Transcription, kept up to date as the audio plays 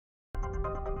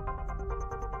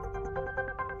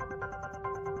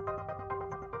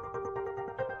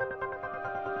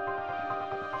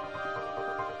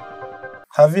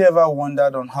Have you ever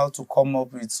wondered on how to come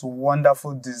up with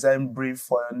wonderful design brief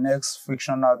for your next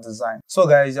fictional design? So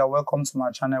guys, you're welcome to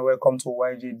my channel. Welcome to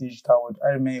YJ Digital World.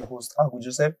 I remain your host, Agu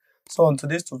Joseph. So on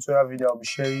today's tutorial video, I'll be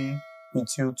sharing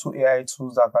with you 2 AI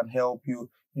tools that can help you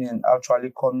in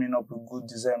actually coming up with good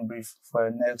design brief for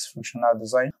your next fictional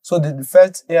design. So the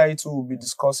first AI tool we'll be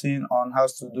discussing on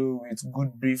has to do with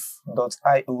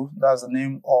goodbrief.io. That's the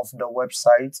name of the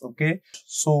website. Okay,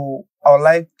 so I would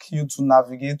like you to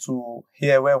navigate to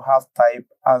here where we have type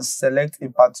and select a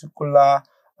particular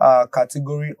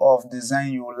category of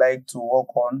design you would like to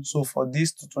work on. So for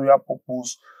this tutorial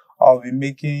purpose, I'll be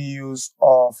making use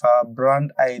of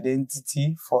brand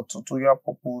identity for tutorial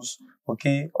purpose.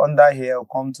 Okay, under here, I'll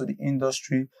come to the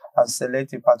industry and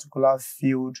select a particular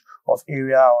field of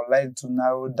area I would like to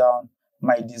narrow down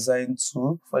my design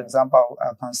to. For example,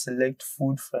 I can select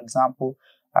food, for example,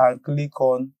 and click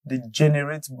on the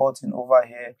generate button over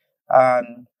here,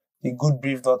 and the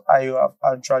goodbrief.io have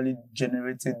actually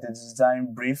generated the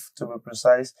design brief, to be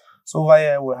precise. So over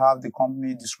here we have the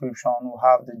company description, we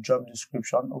have the job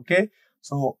description. Okay,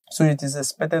 so it is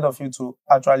expected of you to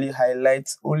actually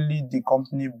highlight only the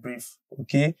company brief.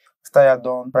 Okay, after you're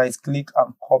done, right click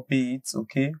and copy it.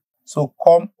 Okay, so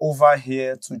come over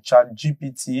here to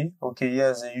ChatGPT. Okay,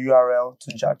 here's a URL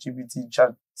to ChatGPT,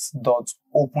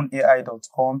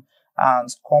 chat.openai.com,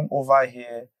 and come over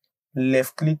here,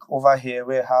 left click over here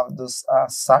where you have this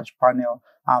search panel,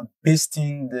 and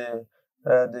pasting the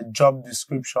job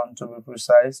description, to be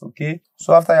precise. Okay,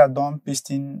 so after you're done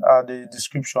pasting the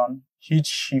description, hit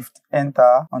shift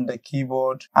enter on the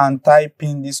keyboard and type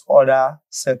in this other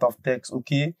set of text.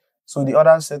 Okay, so the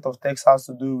other set of text has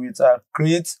to do with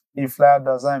create a flyer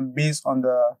design based on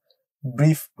the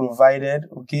brief provided.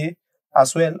 Okay,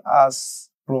 as well as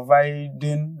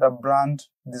providing the brand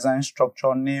design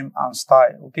structure, name and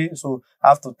style. Okay, so I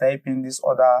have to type in this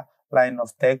other line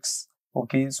of text.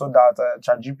 Okay, so that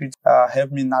ChatGPT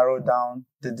help me narrow down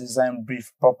the design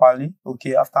brief properly.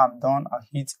 Okay, after I'm done, I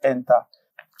hit enter.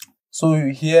 So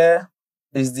here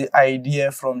is the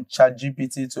idea from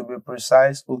ChatGPT, to be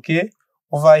precise. Okay,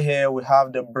 over here we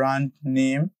have the brand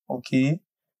name. Okay,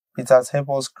 it has helped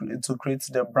us to create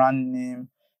the brand name,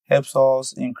 helps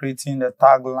us in creating the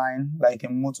tagline, like a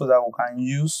motto that we can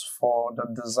use for the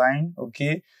design.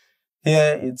 Okay,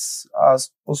 here it's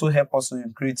also help us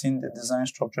in creating the design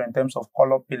structure in terms of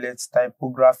color palettes,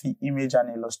 typography, image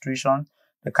and illustration,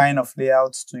 the kind of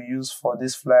layouts to use for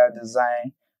this flyer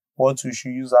design, what we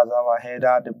should use as our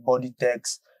header, the body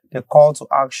text, the call to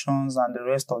actions and the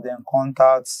rest of them,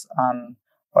 contacts and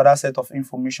other set of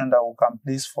information that we can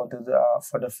place for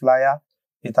the flyer.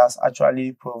 It has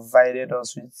actually provided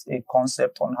us with a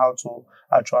concept on how to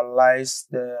actualize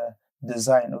the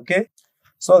design. Okay,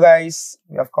 so guys,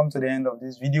 we have come to the end of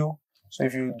this video. So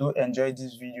if you do enjoy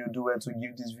this video, do well to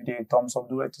give this video a thumbs up,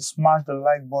 do well to smash the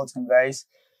like button, guys.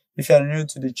 If you are new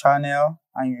to the channel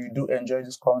and you do enjoy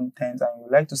this content and you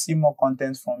would like to see more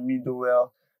content from me, do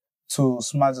well to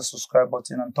smash the subscribe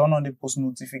button and turn on the post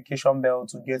notification bell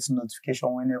to get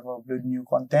notification whenever I upload new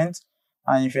content.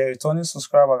 And if you're a returning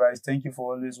subscriber, guys, thank you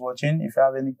for always watching. If you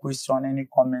have any question, any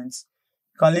comments,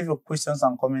 you can leave your questions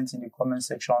and comments in the comment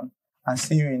section, and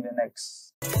see you in the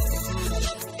next.